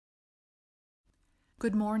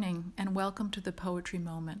Good morning, and welcome to the Poetry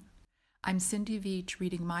Moment. I'm Cindy Veach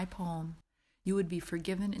reading my poem, You Would Be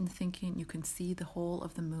Forgiven in Thinking You Can See the Whole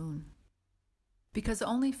of the Moon. Because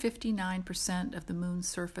only 59% of the moon's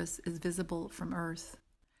surface is visible from Earth,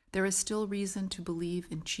 there is still reason to believe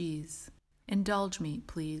in cheese. Indulge me,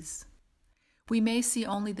 please. We may see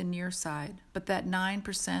only the near side, but that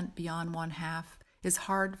 9% beyond one half is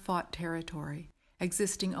hard-fought territory,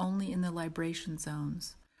 existing only in the libration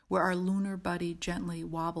zones, where our lunar buddy gently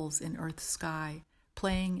wobbles in Earth's sky,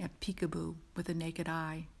 playing at peekaboo with a naked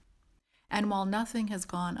eye. And while nothing has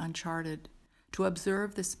gone uncharted, to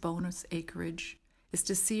observe this bonus acreage is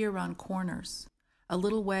to see around corners, a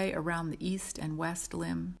little way around the east and west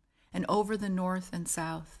limb, and over the north and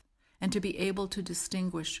south, and to be able to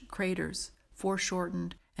distinguish craters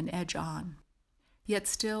foreshortened and edge-on. Yet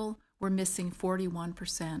still, we're missing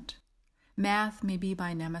 41%. Math may be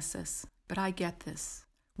my nemesis, but I get this.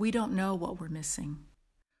 We don't know what we're missing.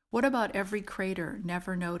 What about every crater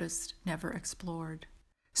never noticed, never explored?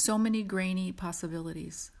 So many grainy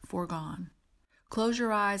possibilities, foregone. Close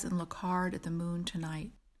your eyes and look hard at the moon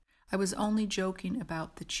tonight. I was only joking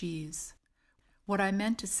about the cheese. What I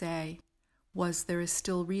meant to say was there is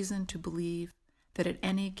still reason to believe that at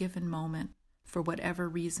any given moment, for whatever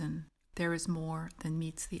reason, there is more than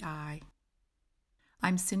meets the eye.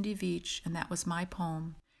 I'm Cindy Veach, and that was my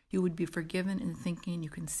poem, You Would Be Forgiven in Thinking You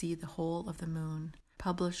Can See the Whole of the Moon,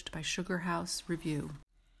 published by Sugar House Review.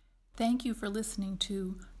 Thank you for listening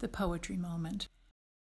to The Poetry Moment.